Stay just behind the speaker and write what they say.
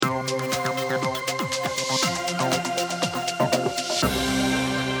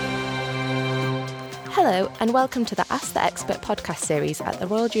Hello and welcome to the Ask the Expert podcast series at the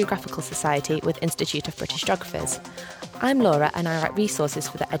Royal Geographical Society with Institute of British Geographers. I'm Laura and I write resources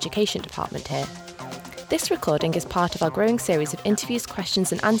for the Education Department here. This recording is part of our growing series of interviews,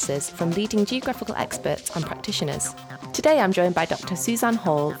 questions and answers from leading geographical experts and practitioners. Today I'm joined by Dr. Suzanne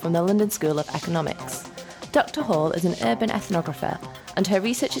Hall from the London School of Economics. Dr. Hall is an urban ethnographer and her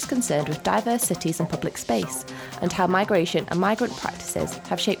research is concerned with diverse cities and public space and how migration and migrant practices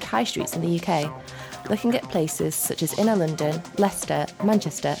have shaped high streets in the UK, looking at places such as Inner London, Leicester,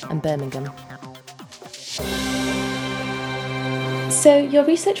 Manchester and Birmingham. So your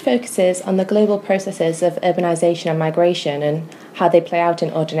research focuses on the global processes of urbanisation and migration and how they play out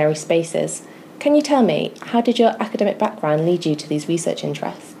in ordinary spaces. Can you tell me, how did your academic background lead you to these research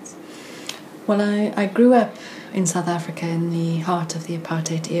interests? Well, I grew up in South Africa in the heart of the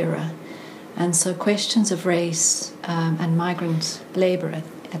apartheid era, and so questions of race and migrant labour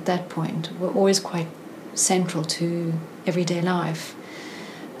at that point were always quite central to everyday life.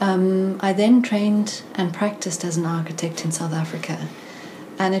 I then trained and practiced as an architect in South Africa,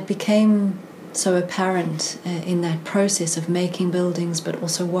 and it became so apparent in that process of making buildings but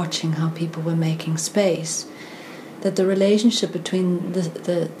also watching how people were making space that the relationship between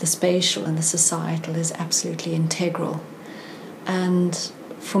the spatial and the societal is absolutely integral. And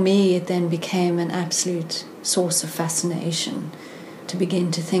for me it then became an absolute source of fascination to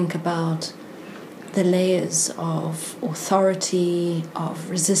begin to think about the layers of authority, of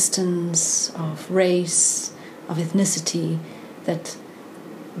resistance, of race, of ethnicity that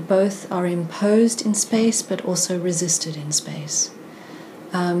both are imposed in space but also resisted in space.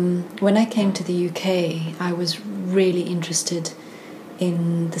 When I came to the UK, I was really interested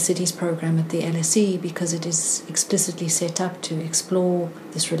in the cities program at the LSE because it is explicitly set up to explore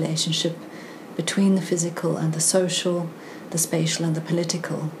this relationship between the physical and the social, the spatial and the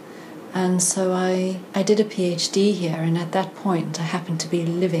political. And so I did a PhD here, and at that point I happened to be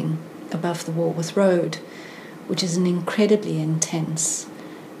living above the Walworth Road, which is an incredibly intense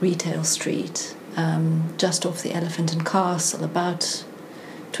retail street, just off the Elephant and Castle, about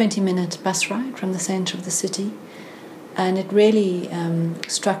 20-minute bus ride from the centre of the city. And it really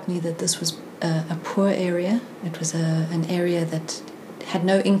struck me that this was a poor area. It was an area that had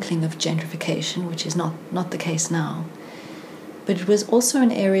no inkling of gentrification, which is not the case now. But it was also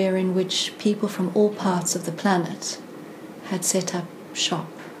an area in which people from all parts of the planet had set up shop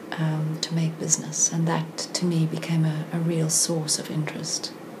to make business, and that to me became a real source of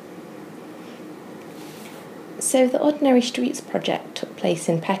interest. So the Ordinary Streets project took place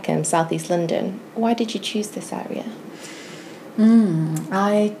in Peckham, southeast London. Why did you choose this area?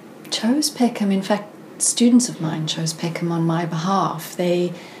 I chose Peckham. In fact, students of mine chose Peckham on my behalf.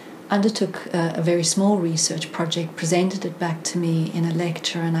 They undertook a very small research project, presented it back to me in a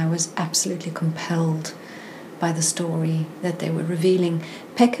lecture, and I was absolutely compelled by the story that they were revealing.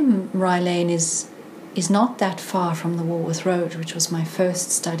 Peckham Rye Lane is not that far from the Walworth Road, which was my first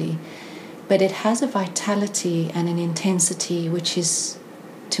study, but it has a vitality and an intensity which is,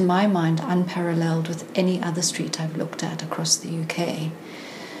 to my mind, unparalleled with any other street I've looked at across the UK.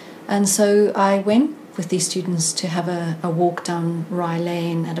 And so I went with these students to have a walk down Rye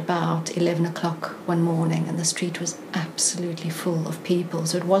Lane at about 11 o'clock one morning, and the street was absolutely full of people.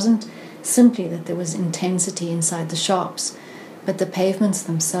 So it wasn't simply that there was intensity inside the shops, but the pavements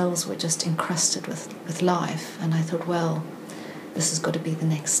themselves were just encrusted with life. And I thought, well, this has got to be the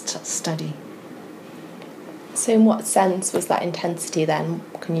next study. So in what sense was that intensity then?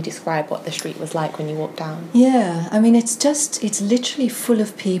 Can you describe what the street was like when you walked down? Yeah, I mean, it's literally full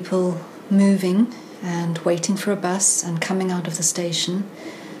of people moving and waiting for a bus and coming out of the station.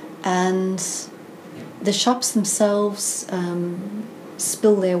 And the shops themselves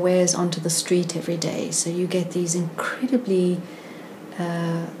spill their wares onto the street every day. So you get these incredibly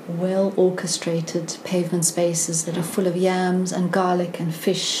well-orchestrated pavement spaces that are full of yams and garlic and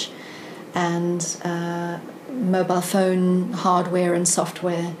fish and mobile phone hardware and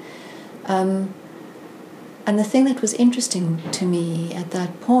software. And the thing that was interesting to me at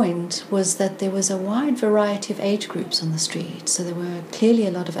that point was that there was a wide variety of age groups on the street. So there were clearly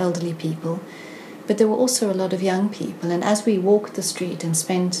a lot of elderly people, but there were also a lot of young people. And as we walked the street and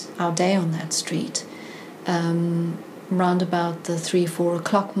spent our day on that street, round about the 3-4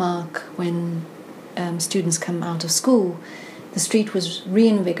 o'clock mark when students come out of school, the street was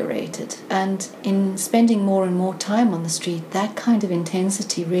reinvigorated. And in spending more and more time on the street, that kind of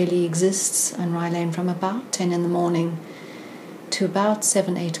intensity really exists on Rye Lane from about 10 in the morning to about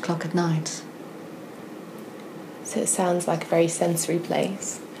 7-8 o'clock at night. So it sounds like a very sensory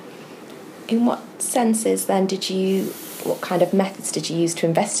place. In what senses then what kind of methods did you use to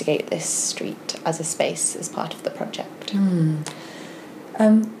investigate this street as a space as part of the project?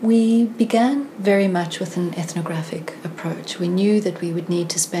 We began very much with an ethnographic approach. We knew that we would need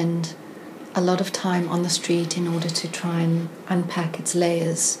to spend a lot of time on the street in order to try and unpack its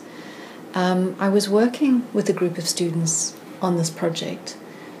layers. I was working with a group of students on this project,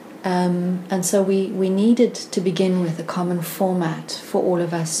 and so we needed to begin with a common format for all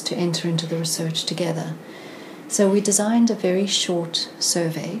of us to enter into the research together. So we designed a very short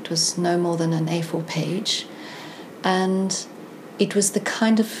survey. It was no more than an A4 page, and it was the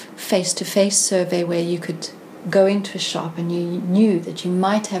kind of face-to-face survey where you could go into a shop and you knew that you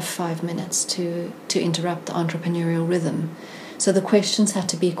might have 5 minutes to interrupt the entrepreneurial rhythm. So the questions had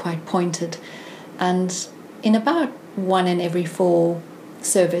to be quite pointed. And in about 1 in every 4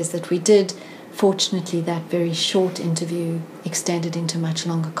 surveys that we did, fortunately that very short interview extended into much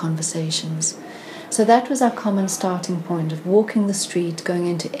longer conversations. So that was our common starting point of walking the street, going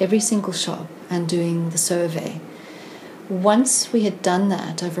into every single shop and doing the survey. Once we had done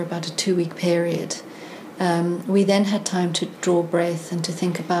that over about a 2-week period, we then had time to draw breath and to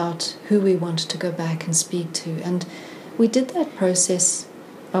think about who we wanted to go back and speak to. And we did that process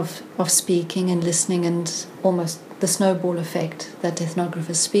of speaking and listening and almost the snowball effect that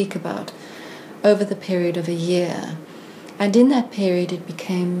ethnographers speak about over the period of a year. And in that period, it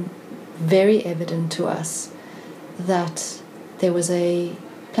became very evident to us that there was a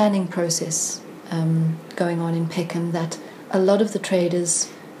planning process going on in Peckham that a lot of the traders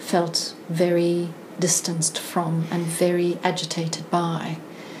felt very distanced from and very agitated by.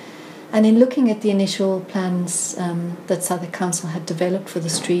 And in looking at the initial plans that Southwark Council had developed for the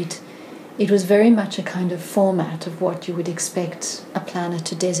street, it was very much a kind of format of what you would expect a planner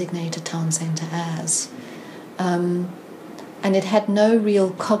to designate a town centre as. And it had no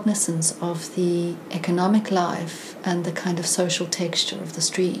real cognizance of the economic life and the kind of social texture of the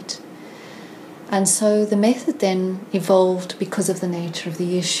street. And so the method then evolved because of the nature of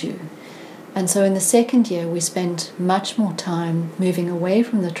the issue. And so in the second year, we spent much more time moving away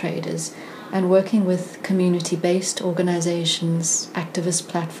from the traders and working with community-based organizations, activist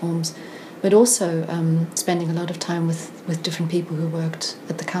platforms, but also spending a lot of time with different people who worked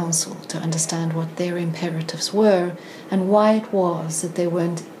at the council to understand what their imperatives were and why it was that they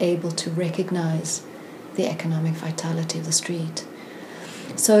weren't able to recognize the economic vitality of the street.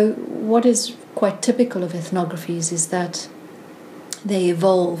 So what is quite typical of ethnographies is that they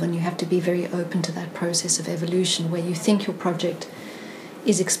evolve, and you have to be very open to that process of evolution where you think your project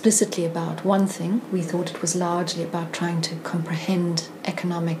is explicitly about one thing. We thought it was largely about trying to comprehend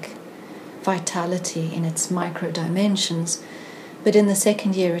economic vitality in its micro dimensions, but in the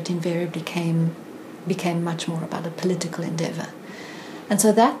second year it invariably became much more about a political endeavor. And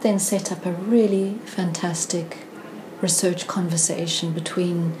so that then set up a really fantastic research conversation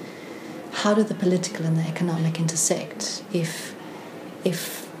between how do the political and the economic intersect. If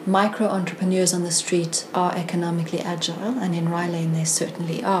micro entrepreneurs on the street are economically agile, and in Rye Lane they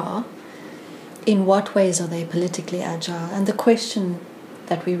certainly are, in what ways are they politically agile? And the question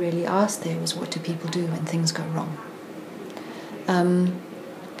that we really asked there was, what do people do when things go wrong?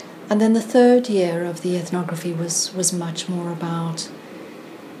 And then the third year of the ethnography was much more about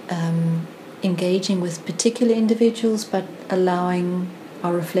engaging with particular individuals, but allowing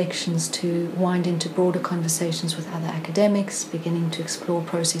our reflections to wind into broader conversations with other academics, beginning to explore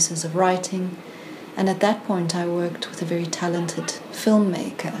processes of writing. And at that point I worked with a very talented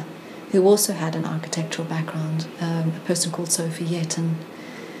filmmaker who also had an architectural background, a person called Sophie Yetten,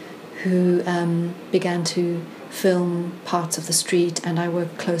 who began to film parts of the street, and I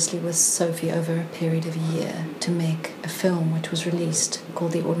worked closely with Sophie over a period of a year to make a film which was released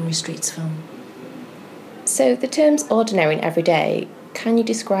called the Ordinary Streets film. So the terms ordinary and everyday, can you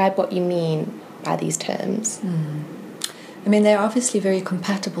describe what you mean by these terms? I mean, they're obviously very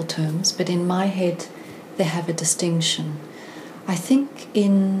compatible terms, but in my head they have a distinction. I think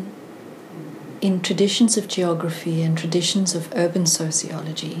in traditions of geography and traditions of urban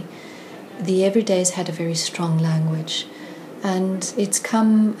sociology, the everydays had a very strong language, and it's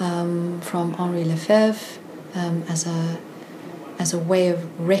come from Henri Lefebvre as a way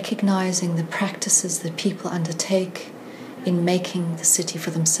of recognizing the practices that people undertake in making the city for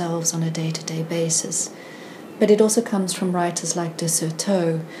themselves on a day-to-day basis. But it also comes from writers like de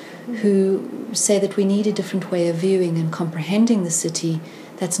Certeau, who say that we need a different way of viewing and comprehending the city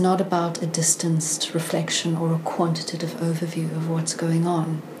that's not about a distanced reflection or a quantitative overview of what's going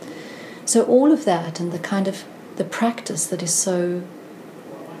on. So all of that and the kind of the practice that is so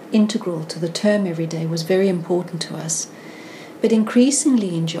integral to the term everyday was very important to us, But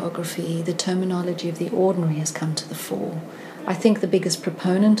increasingly in geography, the terminology of the ordinary has come to the fore. I think the biggest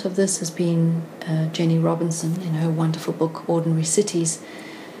proponent of this has been Jenny Robinson in her wonderful book, Ordinary Cities.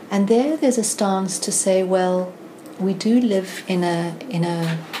 And there's a stance to say, well, we do live in a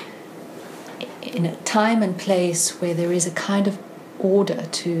time and place where there is a kind of order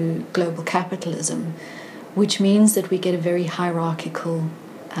to global capitalism, which means that we get a very hierarchical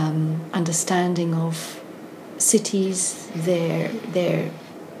understanding of cities, their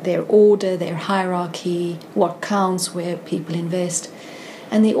order, their hierarchy, what counts, where people invest.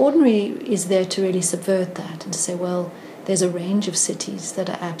 And the ordinary is there to really subvert that and to say, well, there's a range of cities that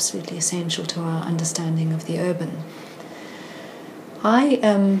are absolutely essential to our understanding of the urban.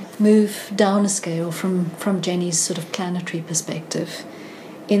 I move down a scale from Jenny's sort of planetary perspective,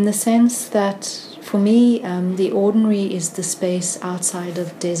 in the sense that for me, the ordinary is the space outside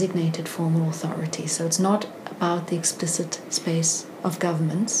of designated formal authority. So it's not about the explicit space of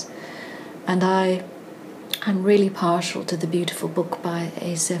governments. And I'm really partial to the beautiful book by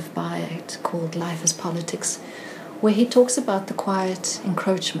Asef Bayat called Life as Politics, where he talks about the quiet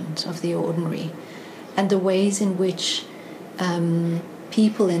encroachment of the ordinary and the ways in which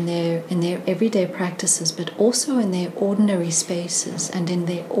people in their everyday practices, but also in their ordinary spaces and in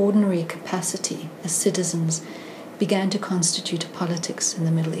their ordinary capacity as citizens, began to constitute a politics in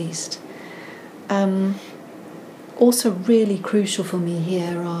the Middle East. Also really crucial for me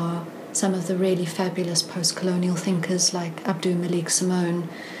here are some of the really fabulous post-colonial thinkers like Abdul Malik Simone,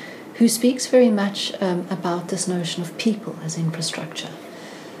 who speaks very much about this notion of people as infrastructure.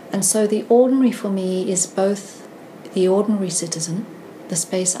 And so the ordinary for me is both the ordinary citizen, the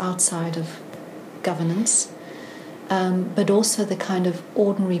space outside of governance, but also the kind of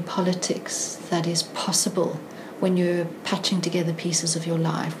ordinary politics that is possible when you're patching together pieces of your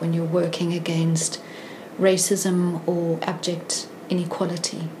life, when you're working against racism or abject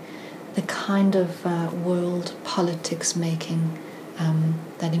inequality, the kind of world politics making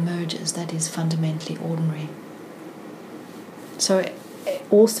that emerges, that is fundamentally ordinary. So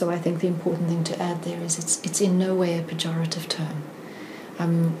also I think the important thing to add there is it's in no way a pejorative term.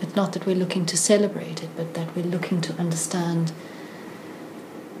 But not that we're looking to celebrate it, but that we're looking to understand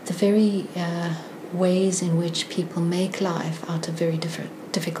the very ways in which people make life out of very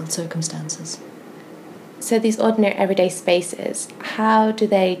difficult circumstances. So these ordinary everyday spaces, how do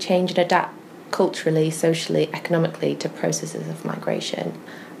they change and adapt culturally, socially, economically to processes of migration?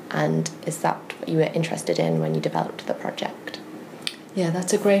 And is that what you were interested in when you developed the project? Yeah,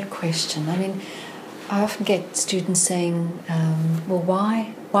 that's a great question. I mean, I often get students saying, well,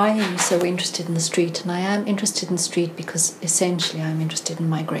 why are you so interested in the street? And I am interested in the street because essentially I'm interested in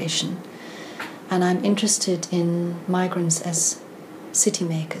migration. And I'm interested in migrants as city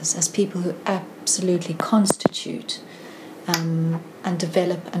makers, as people who absolutely constitute and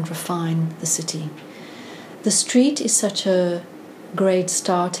develop and refine the city. The street is such a great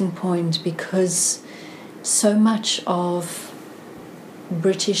starting point because so much of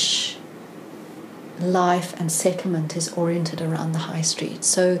British life and settlement is oriented around the high street.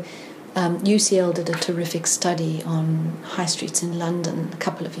 So UCL did a terrific study on high streets in London a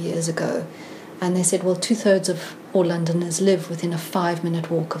couple of years ago, and they said, well, 2/3 of all Londoners live within a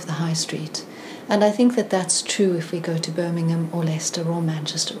 5-minute walk of the high street. And I think that that's true if we go to Birmingham or Leicester or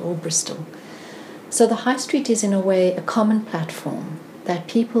Manchester or Bristol. So the high street is in a way a common platform that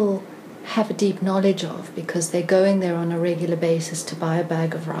people have a deep knowledge of because they're going there on a regular basis to buy a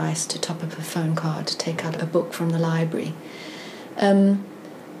bag of rice, to top up a phone card, to take out a book from the library.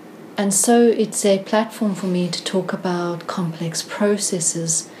 And so it's a platform for me to talk about complex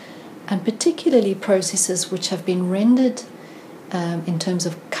processes, and particularly processes which have been rendered in terms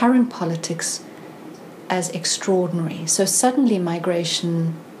of current politics as extraordinary. So suddenly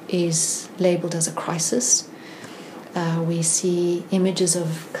migration is labelled as a crisis. We see images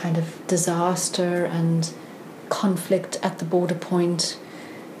of kind of disaster and conflict at the border point.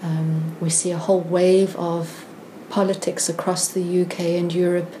 We see a whole wave of politics across the UK and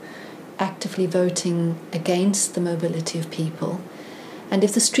Europe actively voting against the mobility of people. And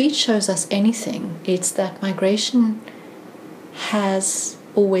if the street shows us anything, it's that migration has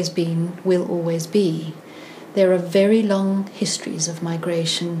always been, will always be. There are very long histories of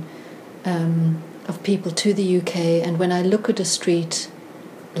migration of people to the UK, and when I look at a street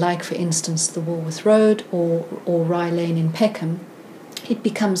like, for instance, the Walworth Road or Rye Lane in Peckham, it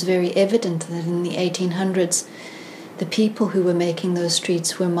becomes very evident that in the 1800s the people who were making those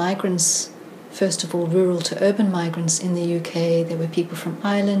streets were migrants, first of all rural to urban migrants in the UK. There were people from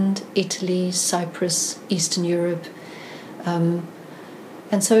Ireland, Italy, Cyprus, Eastern Europe,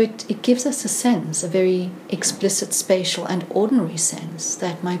 And so it gives us a sense, a very explicit, spatial and ordinary sense,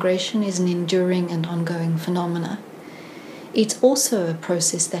 that migration is an enduring and ongoing phenomena. It's also a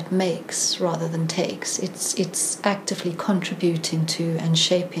process that makes rather than takes. It's actively contributing to and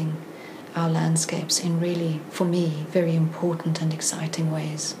shaping our landscapes in really, for me, very important and exciting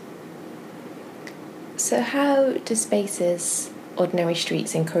ways. So how do spaces, ordinary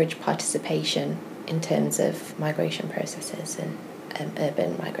streets, encourage participation in terms of migration processes and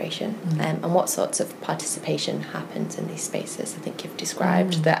urban migration? And what sorts of participation happens in these spaces? I think you've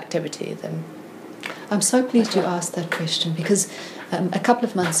described the activity of them. I'm so pleased you asked that question, because a couple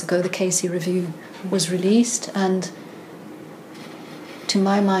of months ago the Casey Review was released, and to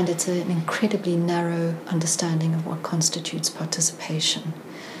my mind it's an incredibly narrow understanding of what constitutes participation.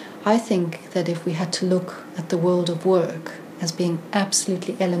 I think that if we had to look at the world of work as being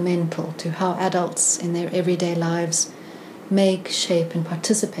absolutely elemental to how adults in their everyday lives make, shape and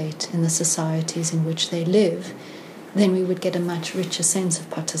participate in the societies in which they live, then we would get a much richer sense of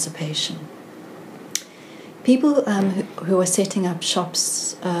participation. People who are setting up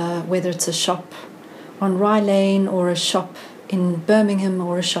shops, whether it's a shop on Rye Lane or a shop in Birmingham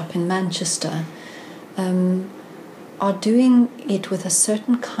or a shop in Manchester, are doing it with a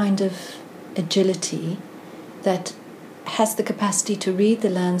certain kind of agility that has the capacity to read the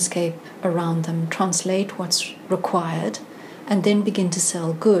landscape around them, translate what's required, and then begin to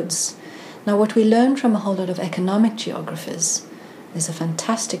sell goods. Now, what we learn from a whole lot of economic geographers, there's a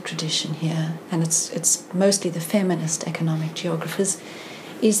fantastic tradition here, and it's mostly the feminist economic geographers,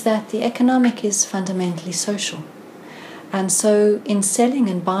 is that the economic is fundamentally social. And so in selling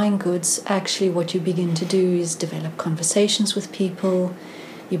and buying goods, actually what you begin to do is develop conversations with people,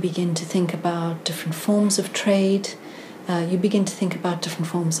 you begin to think about different forms of trade, you begin to think about different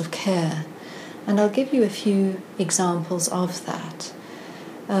forms of care. And I'll give you a few examples of that.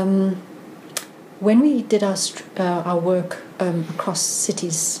 When we did our work across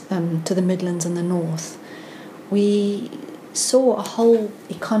cities to the Midlands and the North, we saw a whole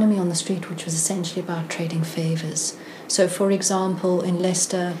economy on the street which was essentially about trading favours. So, for example, in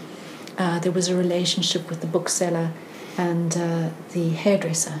Leicester, there was a relationship with the bookseller and the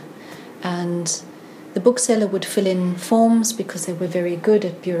hairdresser. And the bookseller would fill in forms because they were very good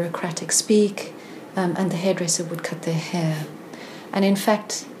at bureaucratic speak, and the hairdresser would cut their hair. And in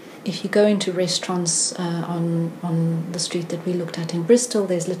fact, if you go into restaurants on the street that we looked at in Bristol,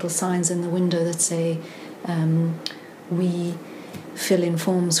 there's little signs in the window that say, we fill in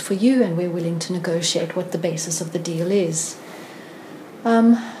forms for you and we're willing to negotiate what the basis of the deal is.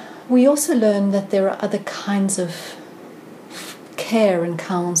 We also learn that there are other kinds of care and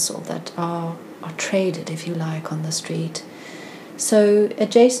counsel that are traded, if you like, on the street. So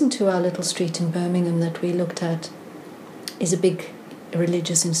adjacent to our little street in Birmingham that we looked at is a big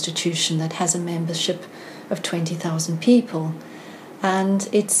religious institution that has a membership of 20,000 people. And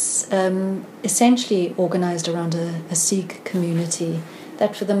it's essentially organised around a Sikh community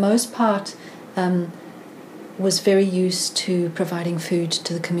that for the most part was very used to providing food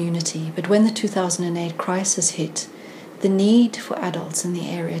to the community. But when the 2008 crisis hit, the need for adults in the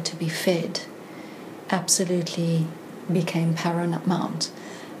area to be fed absolutely became paramount.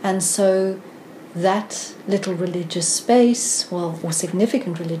 And so that little religious space, or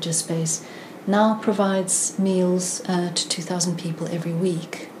significant religious space, now provides meals to 2,000 people every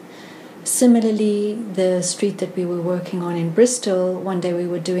week. Similarly, the street that we were working on in Bristol, one day we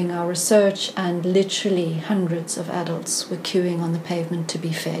were doing our research and literally hundreds of adults were queuing on the pavement to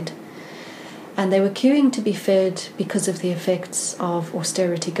be fed. And they were queuing to be fed because of the effects of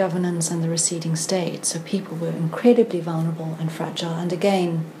austerity governance and the receding state. So people were incredibly vulnerable and fragile. And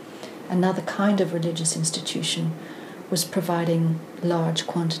again, another kind of religious institution was providing large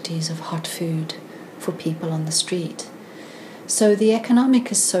quantities of hot food for people on the street. So the economic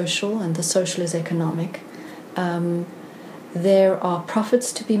is social and the social is economic. There are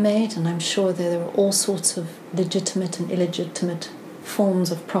profits to be made, and I'm sure there are all sorts of legitimate and illegitimate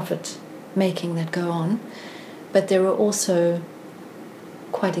forms of profit making that go on. But there are also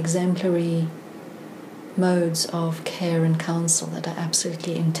quite exemplary modes of care and counsel that are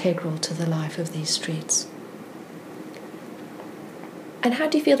absolutely integral to the life of these streets. And how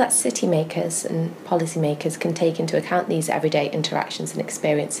do you feel that city makers and policymakers can take into account these everyday interactions and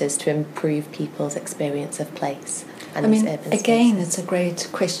experiences to improve people's experience of place and these urban spaces? Again, it's a great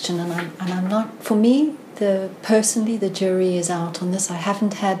question, and I'm not. For me, personally, the jury is out on this. I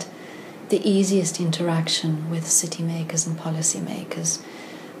haven't had the easiest interaction with city makers and policymakers,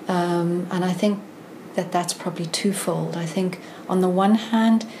 and I think that's probably twofold. I think on the one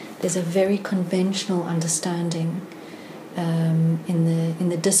hand, there's a very conventional understanding in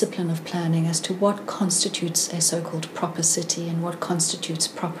the discipline of planning as to what constitutes a so-called proper city and what constitutes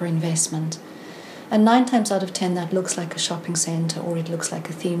proper investment. And 9 times out of 10, that looks like a shopping center, or it looks like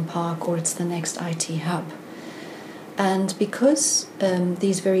a theme park, or it's the next IT hub. And because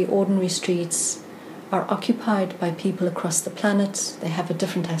these very ordinary streets are occupied by people across the planet, they have a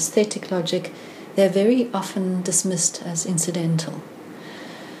different aesthetic logic, they're very often dismissed as incidental.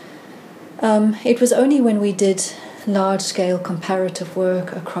 It was only when we did large-scale comparative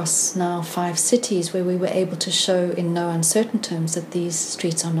work across now 5 cities where we were able to show in no uncertain terms that these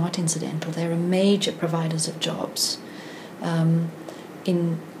streets are not incidental. They're major providers of jobs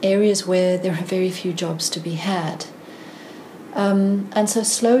in areas where there are very few jobs to be had. And so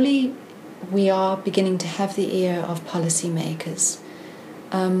slowly we are beginning to have the ear of policymakers.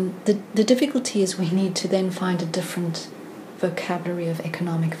 The difficulty is we need to then find a different vocabulary of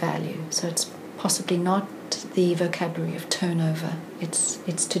economic value. So it's possibly not the vocabulary of turnover.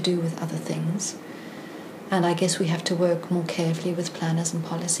 It's to do with other things. And I guess we have to work more carefully with planners and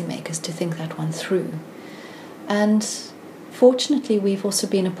policymakers to think that one through. And fortunately, we've also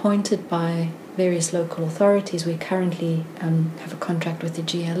been appointed by various local authorities. We currently have a contract with the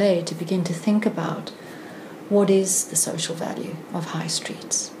GLA to begin to think about what is the social value of high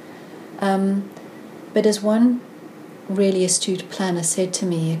streets. But as one really astute planner said to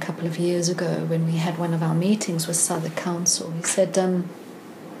me a couple of years ago when we had one of our meetings with Southwark Council, he said,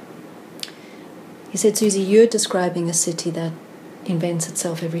 Susie, you're describing a city that invents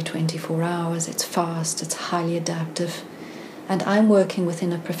itself every 24 hours. It's fast, it's highly adaptive. And I'm working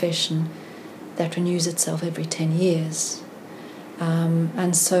within a profession that renews itself every 10 years.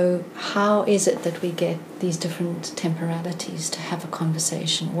 And so how is it that we get these different temporalities to have a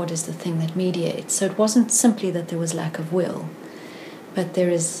conversation? What is the thing that mediates? So it wasn't simply that there was lack of will, but there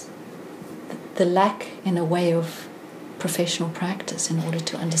is the lack in a way of professional practice in order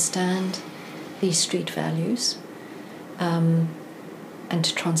to understand these street values and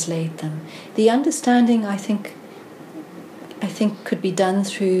to translate them. The understanding, I think could be done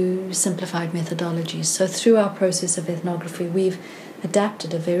through simplified methodologies. So through our process of ethnography, we've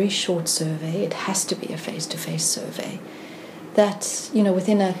adapted a very short survey. It has to be a face-to-face survey. That,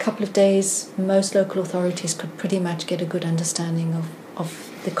 within a couple of days, most local authorities could pretty much get a good understanding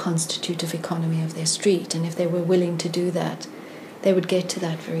of the constitutive economy of their street. And if they were willing to do that, they would get to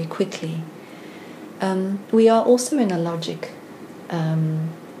that very quickly. We are also in a logic,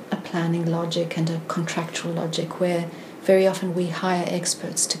 a planning logic and a contractual logic where very often we hire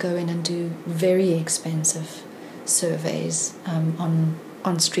experts to go in and do very expensive surveys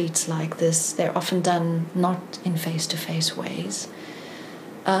on streets like this. They're often done not in face-to-face ways.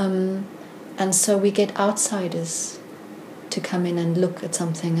 And so we get outsiders to come in and look at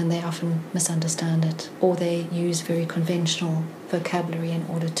something, and they often misunderstand it, or they use very conventional vocabulary in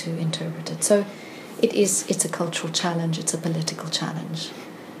order to interpret it. So it's a cultural challenge, it's a political challenge.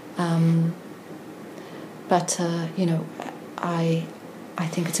 But I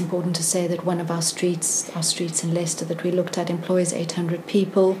think it's important to say that one of our streets in Leicester that we looked at employs 800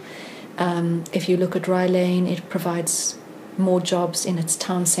 people. If you look at Rye Lane, it provides more jobs in its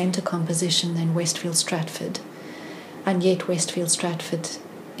town centre composition than Westfield Stratford. And yet Westfield Stratford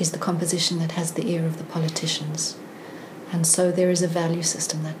is the composition that has the ear of the politicians. And so there is a value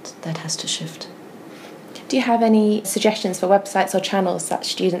system that has to shift. Do you have any suggestions for websites or channels that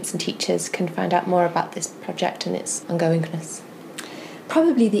students and teachers can find out more about this project and its ongoingness?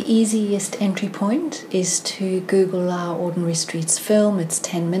 Probably the easiest entry point is to Google our Ordinary Streets film. It's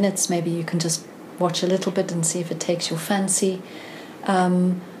 10 minutes. Maybe you can just watch a little bit and see if it takes your fancy.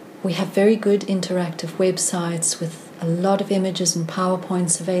 We have very good interactive websites with a lot of images and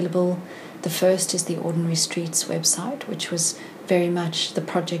PowerPoints available. The first is the Ordinary Streets website, which was very much the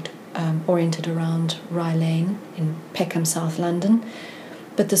project oriented around Rye Lane in Peckham, South London.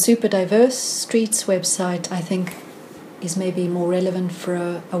 But the Super Diverse Streets website, I think, is maybe more relevant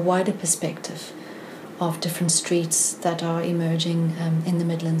for a wider perspective of different streets that are emerging in the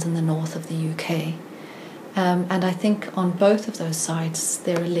Midlands and the north of the UK. And I think on both of those sites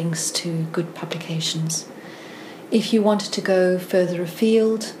there are links to good publications. If you wanted to go further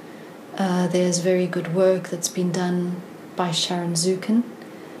afield, there's very good work that's been done by Sharon Zukin.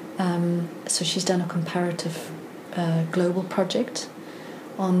 So she's done a comparative global project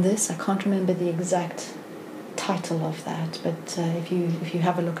on this. I can't remember the exact title of that, but if you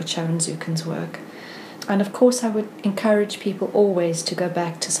have a look at Sharon Zukin's work. And of course I would encourage people always to go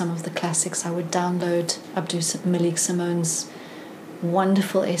back to some of the classics. I would download Malik Simone's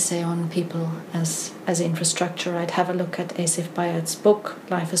wonderful essay on people as infrastructure. I'd have a look at Asif Bayat's book,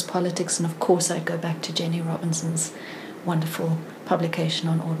 Life as Politics, and of course I'd go back to Jenny Robinson's wonderful publication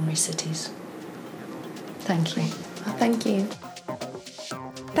on ordinary cities. Thank you. Well, thank you.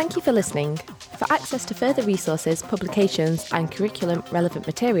 Thank you for listening. For access to further resources, publications and curriculum-relevant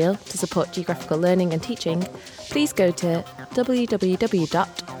material to support geographical learning and teaching, please go to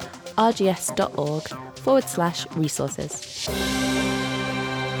www.rgs.org/resources.